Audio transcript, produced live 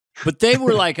But they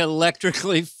were like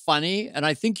electrically funny. And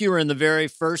I think you were in the very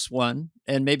first one.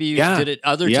 And maybe you did it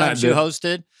other times you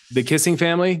hosted. The Kissing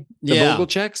Family, the Vogel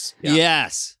checks. Yeah.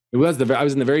 Yes. I was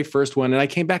in the very first one, and I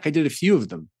came back. I did a few of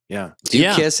them. Yeah. Do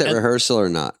you kiss at rehearsal or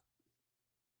not?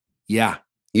 Yeah.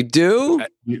 You do?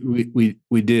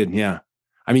 We did. Yeah.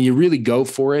 I mean, you really go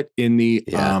for it in the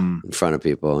in front of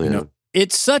people. You know,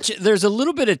 it's there's a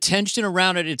little bit of tension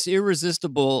around it. It's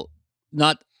irresistible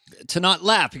not to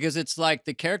laugh because it's like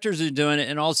the characters are doing it,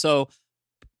 and also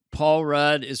Paul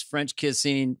Rudd is French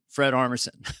kissing Fred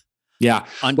Armisen. Yeah.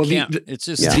 On camera. It's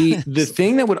just the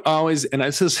thing that would always, and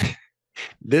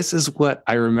this is what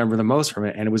I remember the most from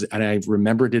it. And I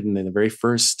remembered it in the very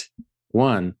first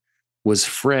one was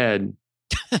Fred,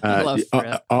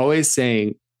 always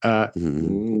saying,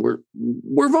 we're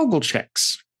Vogel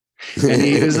checks. And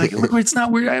he was like, it's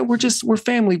not, we're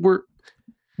family.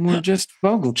 We're just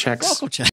Vogel checks. Vogel checks.